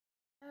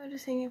I'm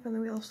just singing from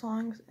the Wheel of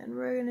Songs, and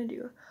we're gonna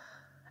do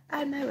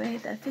Add My Way,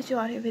 that official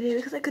audio video,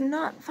 because I could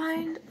not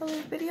find a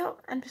video,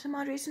 and for some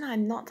odd reason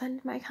I'm not signed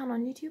to my account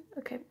on YouTube.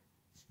 Okay, I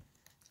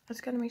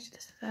just gotta make sure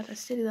this is at a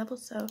steady level,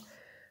 so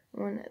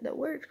when the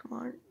words come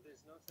on.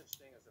 There's no such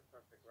thing as a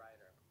perfect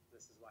writer.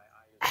 This is why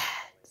I use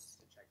always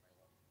to check my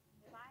work.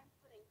 If I'm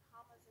putting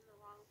commas in the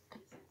wrong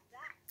places,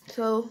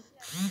 So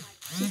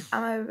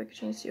I'm gonna make a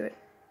change to it.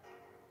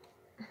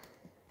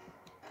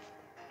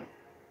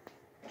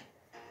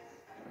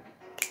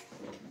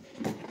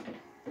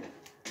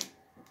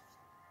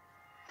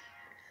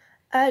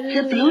 The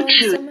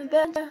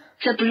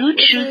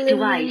Bluetooth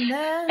device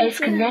is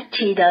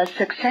connected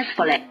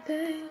successfully.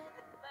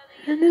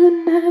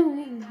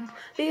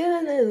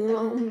 Feeling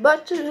alone,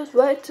 but you just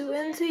wait to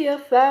into your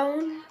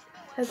phone.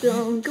 As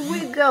long as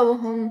we go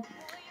home,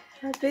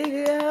 I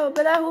figure out,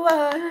 but I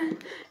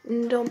want.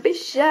 Don't be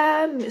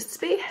shy,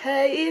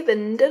 misbehave,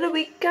 and then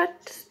we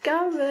got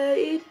discovered.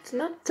 It's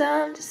not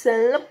time to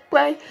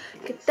celebrate.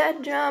 Get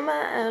that drama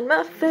out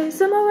my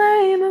face. I'm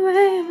away, I'm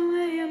away, I'm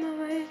away, I'm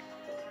away.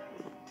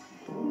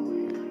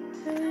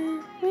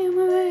 I'm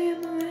away,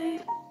 I'm away.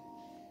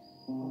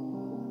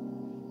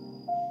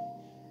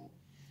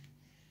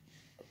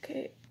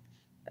 Okay.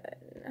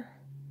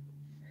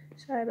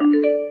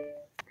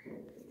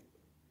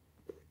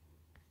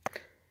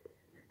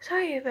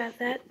 Sorry about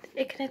that.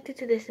 It connected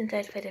to this and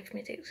I played it for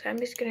music, so I'm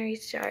just gonna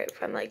restart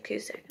from like 2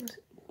 seconds.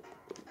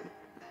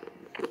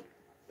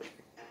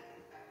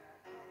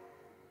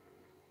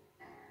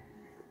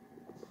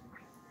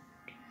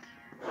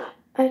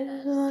 I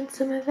just want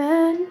some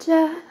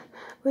adventure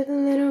with a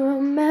little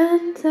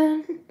romance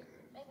and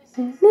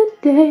in the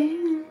day,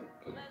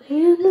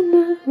 in the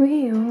night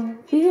we all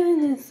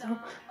feeling it so,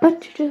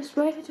 but you just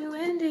wait to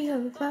into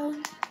your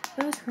phone.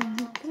 What's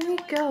wrong? Can we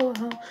go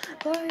home?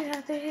 Boy,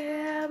 I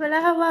feel, but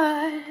I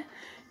want.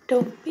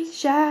 Don't be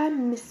shy,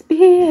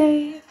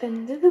 misbehave,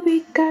 and the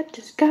week I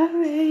just got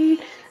ready.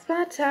 It's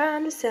my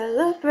time to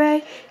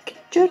celebrate.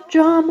 Get your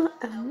drama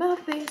out of my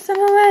face. I'm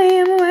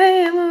away, I'm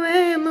away, I'm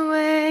away, I'm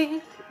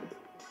away.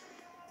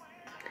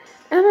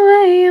 I'm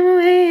away, I'm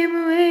away, I'm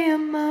away,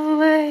 I'm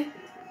away.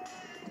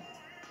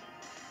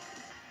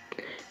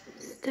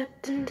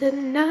 Stepped into the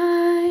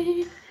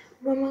night,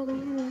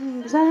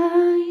 was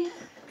I?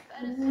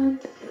 And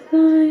the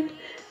line,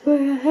 for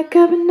a heck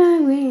of a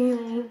night, we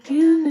all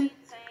feeling it.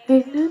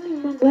 Ain't none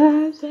in my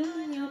glass,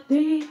 and your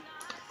day.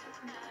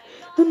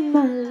 In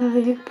my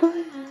life, but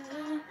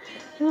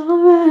I'm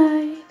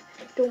alright.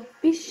 Don't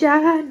be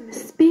shy,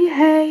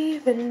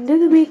 misbehave, and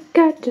the week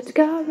I just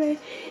got ready.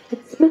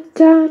 It's my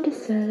time to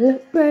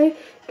celebrate.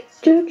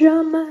 Get your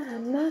drama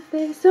out my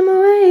face. I'm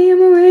away,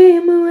 I'm away,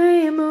 I'm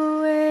away, I'm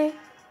away.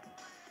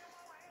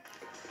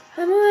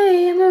 I'm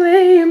away, I'm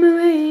away, I'm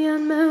away,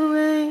 I'm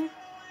away.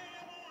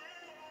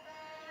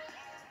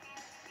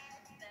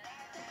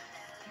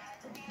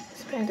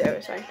 Spanned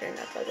over so I can turn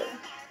that buzzer.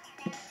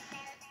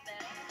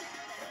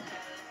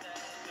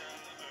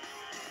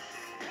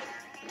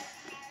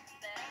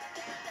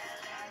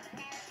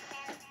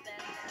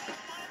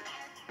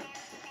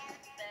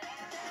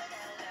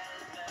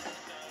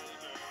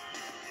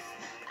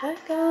 I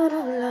got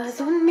all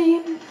eyes on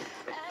me.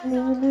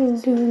 I'm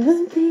doing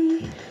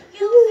nothing.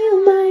 You feel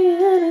my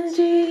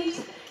energies,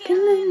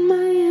 killing my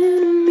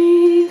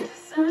enemies.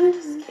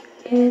 I'm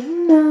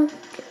getting enough.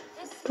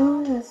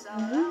 Oh, that's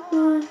all I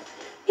want.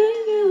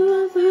 Thinking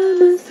about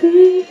my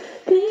sleep,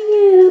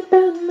 thinking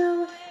about my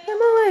way.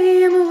 I'm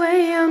away, I'm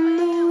away, I'm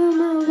on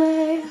my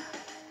way.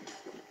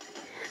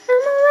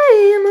 I'm away,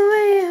 I'm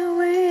away,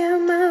 away,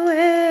 I'm my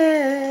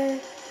way.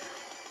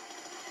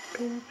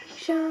 Don't be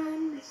shy,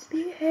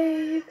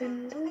 misbehave,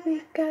 and the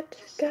week I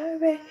just got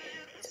ready.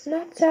 It's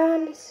my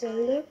time to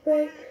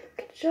celebrate.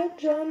 Get your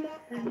drama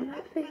and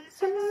my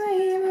face. I'm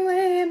away, I'm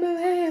away, I'm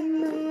away,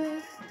 I'm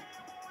away.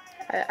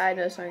 I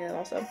know the song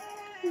also.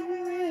 I'm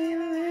away,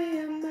 I'm away,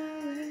 I'm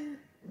away.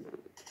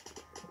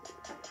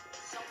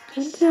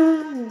 I'm trying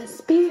to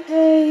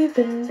misbehave,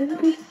 and the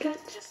week I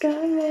just got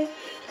ready.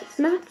 It's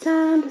my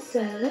time to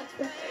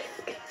celebrate.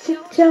 Get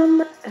your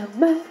drama out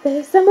my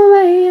face. I'm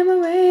away, I'm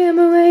away, I'm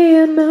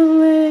away, I'm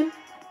away.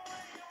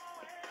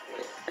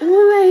 I'm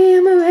away,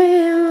 I'm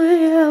away, I'm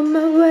away, I'm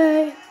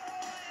away.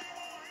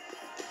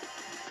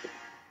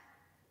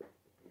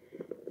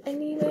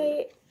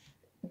 Anyway,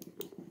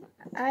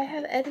 I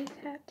have editing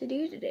to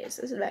do today,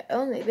 so this is my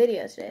only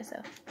video today,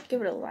 so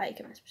give it a like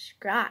and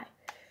subscribe.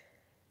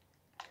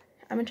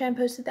 I'm gonna try and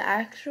post it the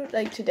actual,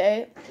 like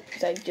today,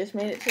 because I just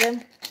made it today.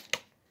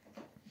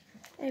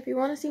 And if you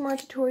want to see more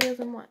tutorials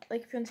and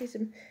if you want to see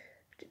some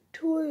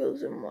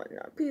tutorials and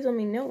whatnot, please let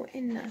me know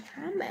in the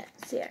comment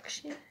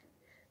section.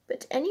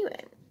 But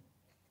anyway,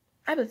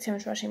 I've been so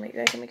much watching, but you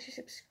guys can make sure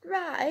to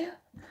subscribe.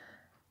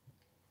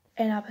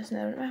 And I'll post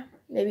another one,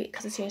 maybe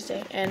because it's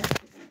Tuesday. And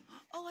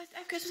oh, I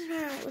have Christmas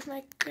dinner with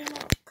my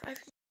grandma.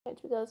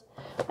 Because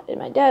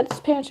my dad's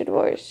parents are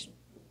divorced,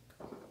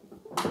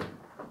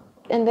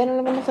 and they don't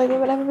know most likely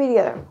would ever be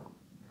together.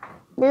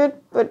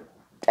 Weird, but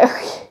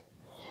okay.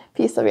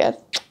 Peace, love you guys.